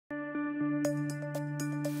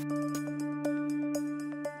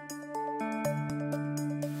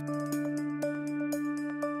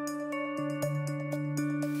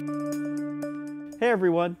Hey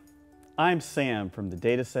everyone, I'm Sam from the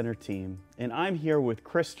data center team, and I'm here with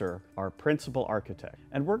Krister, our principal architect.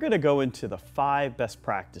 And we're going to go into the 5 best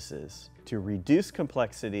practices to reduce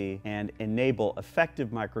complexity and enable effective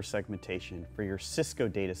microsegmentation for your Cisco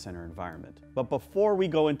data center environment. But before we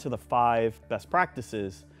go into the 5 best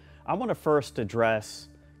practices, I want to first address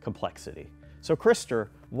complexity. So Krister,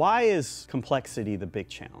 why is complexity the big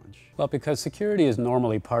challenge? Well, because security is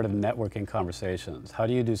normally part of networking conversations. How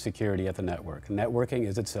do you do security at the network? Networking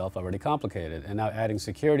is itself already complicated, and now adding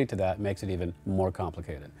security to that makes it even more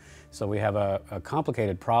complicated. So we have a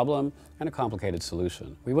complicated problem and a complicated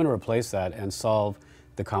solution. We want to replace that and solve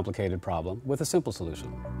the complicated problem with a simple solution.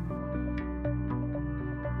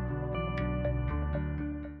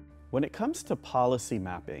 When it comes to policy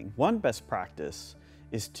mapping, one best practice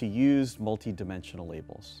is to use multidimensional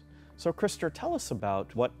labels. So Krister, tell us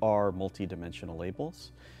about what are multidimensional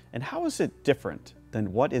labels and how is it different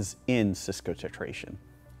than what is in Cisco Tetration?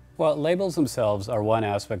 Well, labels themselves are one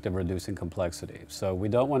aspect of reducing complexity. So we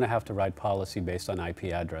don't want to have to write policy based on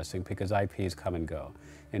IP addressing because IPs come and go.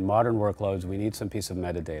 In modern workloads, we need some piece of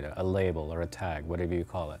metadata, a label or a tag, whatever you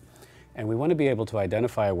call it. And we want to be able to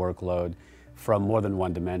identify a workload from more than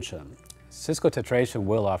one dimension. Cisco Tetration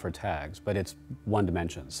will offer tags, but it's one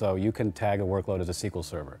dimension. So you can tag a workload as a SQL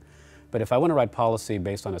server. But if I want to write policy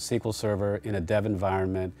based on a SQL server in a dev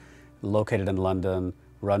environment, located in London,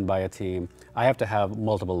 run by a team, I have to have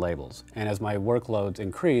multiple labels. And as my workloads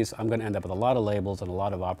increase, I'm going to end up with a lot of labels and a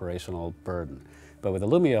lot of operational burden. But with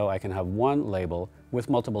Illumio, I can have one label with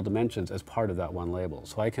multiple dimensions as part of that one label.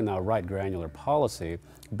 So I can now write granular policy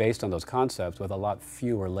based on those concepts with a lot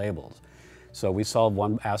fewer labels. So we solve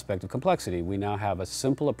one aspect of complexity. We now have a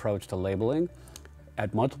simple approach to labeling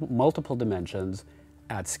at multiple dimensions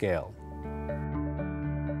at scale.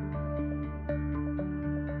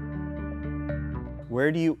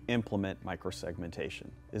 Where do you implement microsegmentation?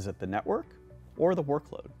 Is it the network or the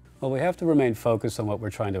workload? Well, we have to remain focused on what we're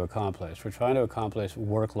trying to accomplish. We're trying to accomplish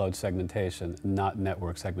workload segmentation, not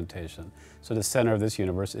network segmentation. So the center of this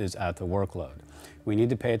universe is at the workload. We need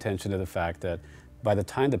to pay attention to the fact that by the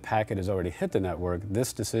time the packet has already hit the network,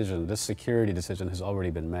 this decision, this security decision has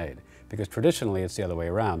already been made. Because traditionally it's the other way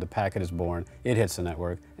around. The packet is born, it hits the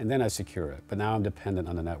network, and then I secure it. But now I'm dependent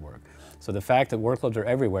on the network. So the fact that workloads are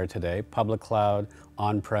everywhere today, public cloud,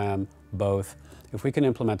 on-prem, both, if we can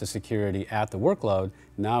implement the security at the workload,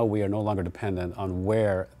 now we are no longer dependent on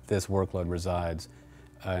where this workload resides,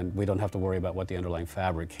 and we don't have to worry about what the underlying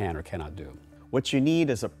fabric can or cannot do. What you need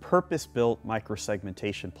is a purpose-built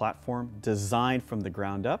microsegmentation platform designed from the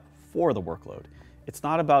ground up for the workload. It's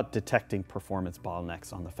not about detecting performance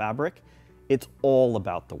bottlenecks on the fabric, it's all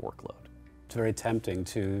about the workload. It's very tempting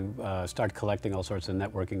to start collecting all sorts of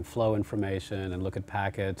networking flow information and look at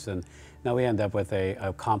packets, and now we end up with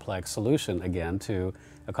a complex solution again to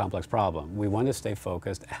a complex problem. We want to stay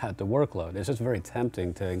focused at the workload. It's just very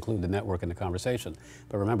tempting to include the network in the conversation.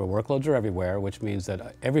 But remember, workloads are everywhere, which means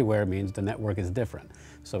that everywhere means the network is different.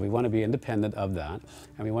 So we want to be independent of that,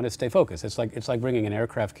 and we want to stay focused. It's like bringing an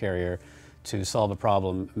aircraft carrier to solve a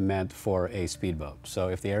problem meant for a speedboat. So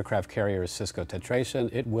if the aircraft carrier is Cisco Tetration,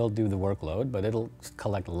 it will do the workload, but it'll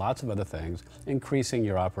collect lots of other things, increasing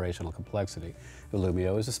your operational complexity.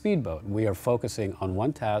 Illumio is a speedboat. We are focusing on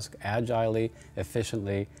one task agilely,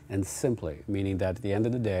 efficiently, and simply, meaning that at the end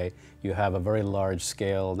of the day, you have a very large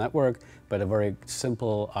scale network, but a very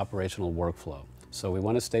simple operational workflow. So we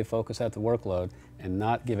want to stay focused at the workload and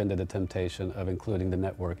not give in to the temptation of including the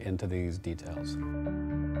network into these details.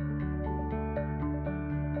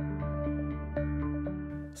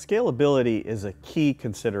 Scalability is a key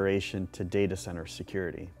consideration to data center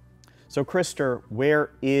security. So Krister,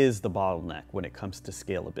 where is the bottleneck when it comes to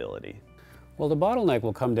scalability? Well, the bottleneck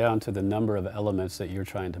will come down to the number of elements that you're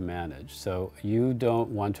trying to manage. So you don't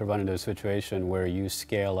want to run into a situation where you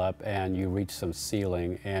scale up and you reach some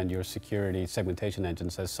ceiling and your security segmentation engine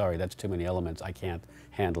says, sorry, that's too many elements, I can't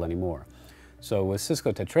handle anymore. So with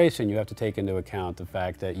Cisco Tetration, you have to take into account the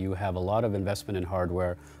fact that you have a lot of investment in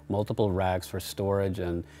hardware, multiple racks for storage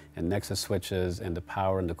and Nexus switches and the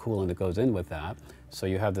power and the cooling that goes in with that. So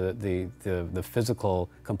you have the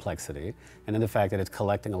physical complexity, and then the fact that it's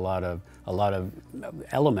collecting a lot of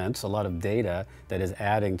elements, a lot of data that is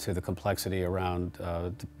adding to the complexity around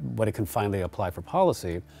what it can finally apply for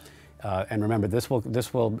policy. And remember, this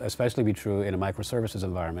will especially be true in a microservices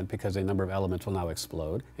environment because a number of elements will now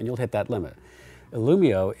explode, and you'll hit that limit.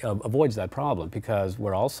 Illumio avoids that problem because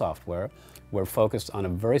we're all software. We're focused on a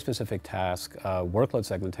very specific task, workload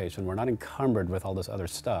segmentation. We're not encumbered with all this other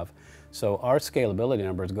stuff. So our scalability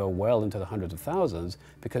numbers go well into the hundreds of thousands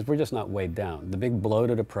because we're just not weighed down. The big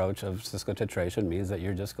bloated approach of Cisco Tetration means that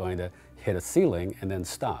you're just going to hit a ceiling and then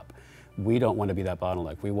stop. We don't want to be that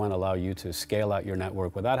bottleneck. We want to allow you to scale out your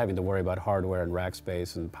network without having to worry about hardware and rack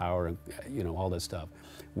space and power and all this stuff.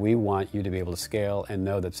 We want you to be able to scale and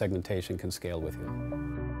know that segmentation can scale with you.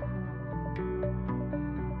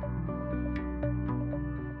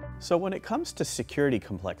 So when it comes to security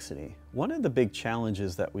complexity, one of the big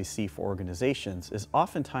challenges that we see for organizations is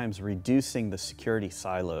oftentimes reducing the security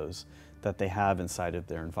silos that they have inside of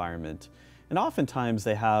their environment. And oftentimes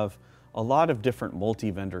they have a lot of different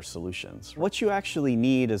multi-vendor solutions. What you actually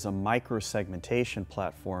need is a micro-segmentation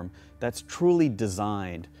platform that's truly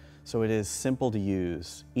designed so it is simple to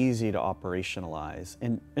use, easy to operationalize,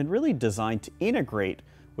 and really designed to integrate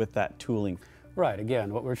with that tooling. Right,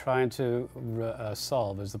 again, what we're trying to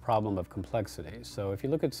solve is the problem of complexity. So if you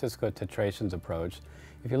look at Cisco Tetration's approach,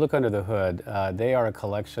 if you look under the hood, they are a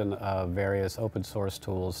collection of various open source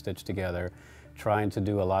tools stitched together, trying to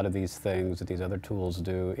do a lot of these things that these other tools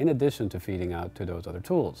do, in addition to feeding out to those other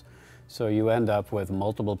tools. So you end up with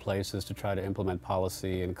multiple places to try to implement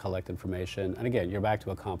policy and collect information, and again, you're back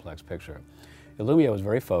to a complex picture. Illumio is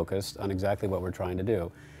very focused on exactly what we're trying to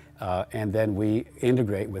do. And then we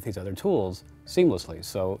integrate with these other tools seamlessly.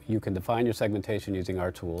 So you can define your segmentation using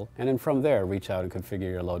our tool, and then from there reach out and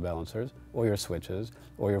configure your load balancers, or your switches,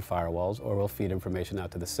 or your firewalls, or we'll feed information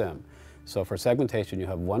out to the SIM. So for segmentation, you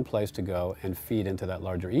have one place to go and feed into that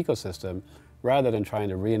larger ecosystem, rather than trying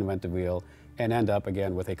to reinvent the wheel and end up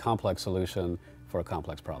again with a complex solution for a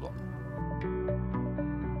complex problem.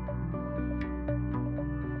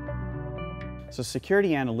 So security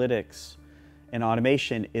analytics and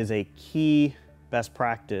automation is a key best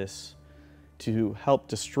practice to help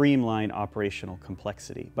to streamline operational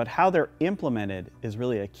complexity. But how they're implemented is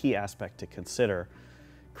really a key aspect to consider.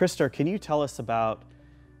 Krista, can you tell us about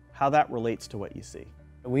how that relates to what you see?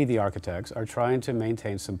 We, the architects, are trying to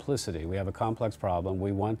maintain simplicity. We have a complex problem.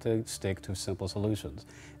 We want to stick to simple solutions.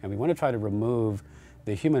 And we want to try to remove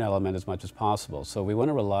the human element as much as possible. So we want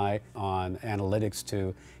to rely on analytics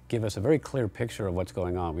to give us a very clear picture of what's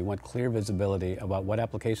going on. We want clear visibility about what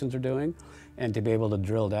applications are doing, and to be able to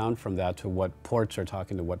drill down from that to what ports are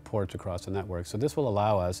talking to what ports across the network. So this will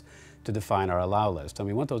allow us to define our allow list. And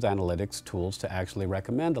we want those analytics tools to actually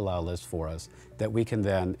recommend allow lists for us that we can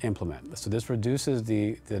then implement. So this reduces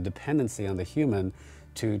the dependency on the human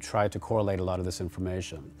to try to correlate a lot of this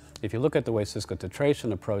information. If you look at the way Cisco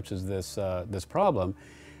Tetration approaches this problem,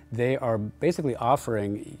 they are basically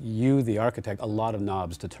offering you, the architect, a lot of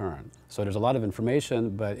knobs to turn. So there's a lot of information,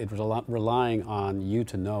 but it was a lot relying on you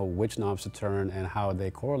to know which knobs to turn and how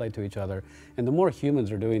they correlate to each other. And the more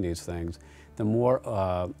humans are doing these things, the more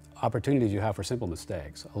opportunities you have for simple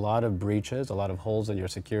mistakes. A lot of breaches, a lot of holes in your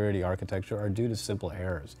security architecture are due to simple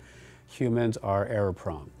errors. Humans are error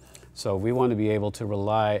prone. So we want to be able to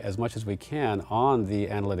rely as much as we can on the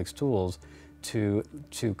analytics tools to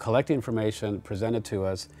collect the information, present it to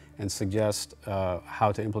us, and suggest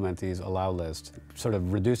how to implement these allow lists, sort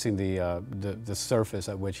of reducing the surface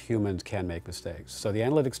at which humans can make mistakes. So the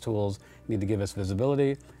analytics tools need to give us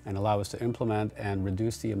visibility and allow us to implement and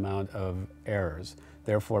reduce the amount of errors,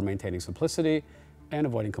 therefore maintaining simplicity and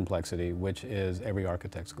avoiding complexity, which is every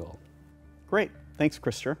architect's goal. Great, thanks,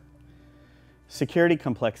 Krista. Security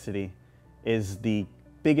complexity is the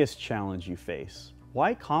biggest challenge you face.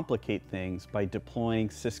 Why complicate things by deploying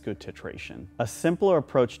Cisco Tetration? A simpler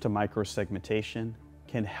approach to micro-segmentation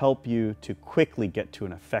can help you to quickly get to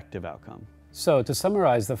an effective outcome. So to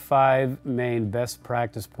summarize the 5 main best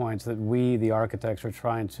practice points that we, the architects, are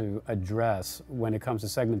trying to address when it comes to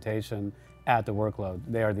segmentation at the workload,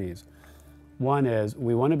 they are these. One is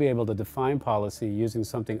we want to be able to define policy using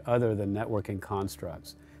something other than networking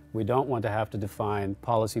constructs. We don't want to have to define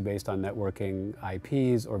policy based on networking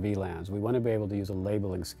IPs or VLANs. We want to be able to use a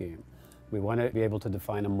labeling scheme. We want to be able to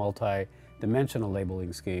define a multi-dimensional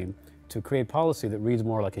labeling scheme to create policy that reads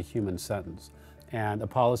more like a human sentence, and a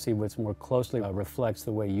policy which more closely reflects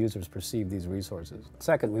the way users perceive these resources.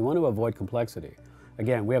 Second, we want to avoid complexity.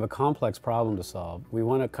 Again, we have a complex problem to solve. We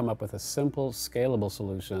want to come up with a simple, scalable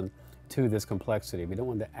solution to this complexity. We don't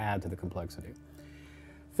want to add to the complexity.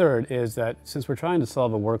 Third is that since we're trying to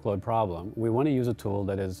solve a workload problem, we want to use a tool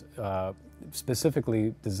that is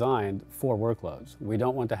specifically designed for workloads. We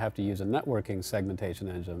don't want to have to use a networking segmentation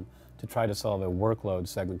engine to try to solve a workload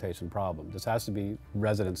segmentation problem. This has to be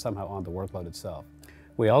resident somehow on the workload itself.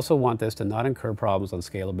 We also want this to not incur problems on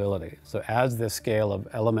scalability. So as the scale of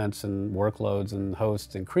elements and workloads and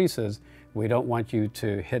hosts increases, we don't want you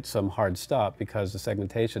to hit some hard stop because the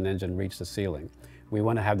segmentation engine reached the ceiling. We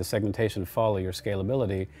want to have the segmentation follow your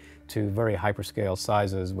scalability to very hyperscale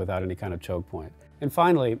sizes without any kind of choke point. And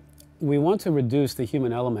finally, we want to reduce the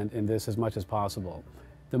human element in this as much as possible.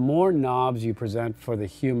 The more knobs you present for the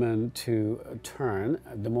human to turn,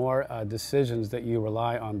 the more decisions that you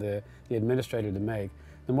rely on the administrator to make,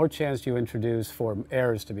 the more chance you introduce for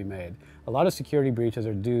errors to be made. A lot of security breaches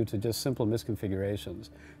are due to just simple misconfigurations.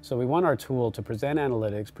 So we want our tool to present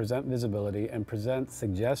analytics, present visibility, and present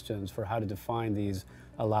suggestions for how to define these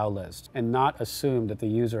allow lists, and not assume that the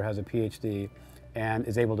user has a PhD and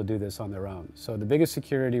is able to do this on their own. So the biggest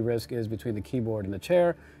security risk is between the keyboard and the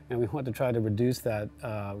chair, and we want to try to reduce that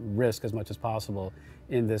risk as much as possible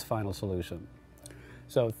in this final solution.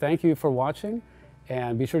 So thank you for watching,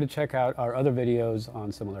 and be sure to check out our other videos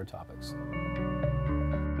on similar topics.